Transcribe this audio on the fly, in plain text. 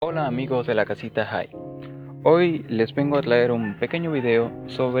Hola amigos de la casita Hive. Hoy les vengo a traer un pequeño video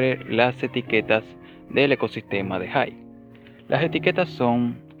sobre las etiquetas del ecosistema de Hive. Las etiquetas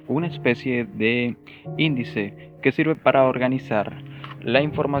son una especie de índice que sirve para organizar la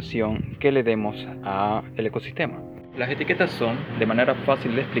información que le demos al ecosistema. Las etiquetas son, de manera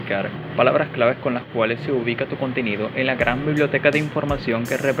fácil de explicar, palabras claves con las cuales se ubica tu contenido en la gran biblioteca de información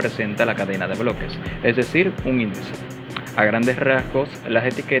que representa la cadena de bloques, es decir, un índice. A grandes rasgos, las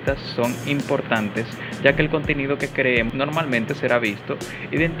etiquetas son importantes ya que el contenido que creemos normalmente será visto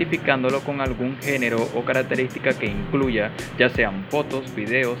identificándolo con algún género o característica que incluya, ya sean fotos,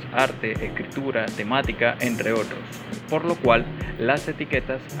 videos, arte, escritura, temática, entre otros. Por lo cual, las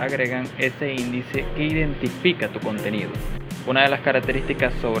etiquetas agregan ese índice que identifica tu contenido. Una de las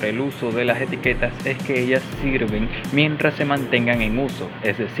características sobre el uso de las etiquetas es que ellas sirven mientras se mantengan en uso,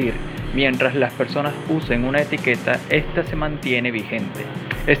 es decir, mientras las personas usen una etiqueta, esta se mantiene vigente.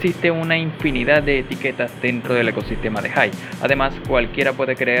 Existe una infinidad de etiquetas dentro del ecosistema de Hive. Además, cualquiera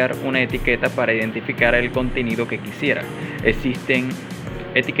puede crear una etiqueta para identificar el contenido que quisiera. Existen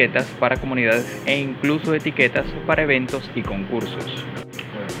etiquetas para comunidades e incluso etiquetas para eventos y concursos.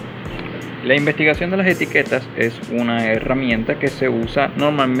 La investigación de las etiquetas es una herramienta que se usa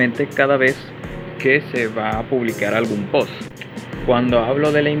normalmente cada vez que se va a publicar algún post. Cuando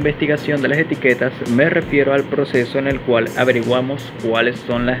hablo de la investigación de las etiquetas, me refiero al proceso en el cual averiguamos cuáles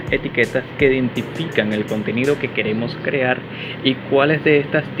son las etiquetas que identifican el contenido que queremos crear y cuáles de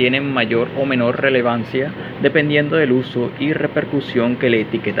estas tienen mayor o menor relevancia dependiendo del uso y repercusión que la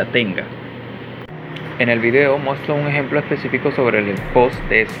etiqueta tenga. En el video muestro un ejemplo específico sobre el post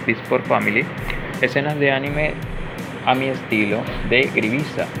de ESP for Family, escenas de anime a mi estilo de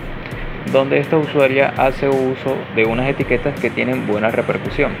Grivisa, donde esta usuaria hace uso de unas etiquetas que tienen buena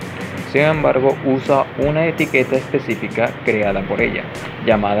repercusión. Sin embargo, usa una etiqueta específica creada por ella,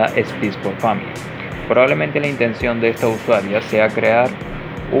 llamada ESP for Family. Probablemente la intención de esta usuaria sea crear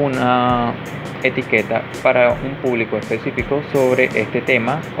una etiqueta para un público específico sobre este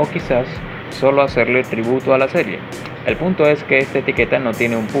tema o quizás solo hacerle tributo a la serie. El punto es que esta etiqueta no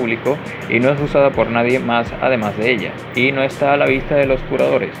tiene un público y no es usada por nadie más además de ella y no está a la vista de los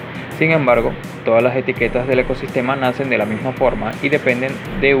curadores. Sin embargo, todas las etiquetas del ecosistema nacen de la misma forma y dependen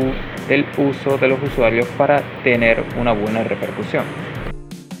del uso de los usuarios para tener una buena repercusión.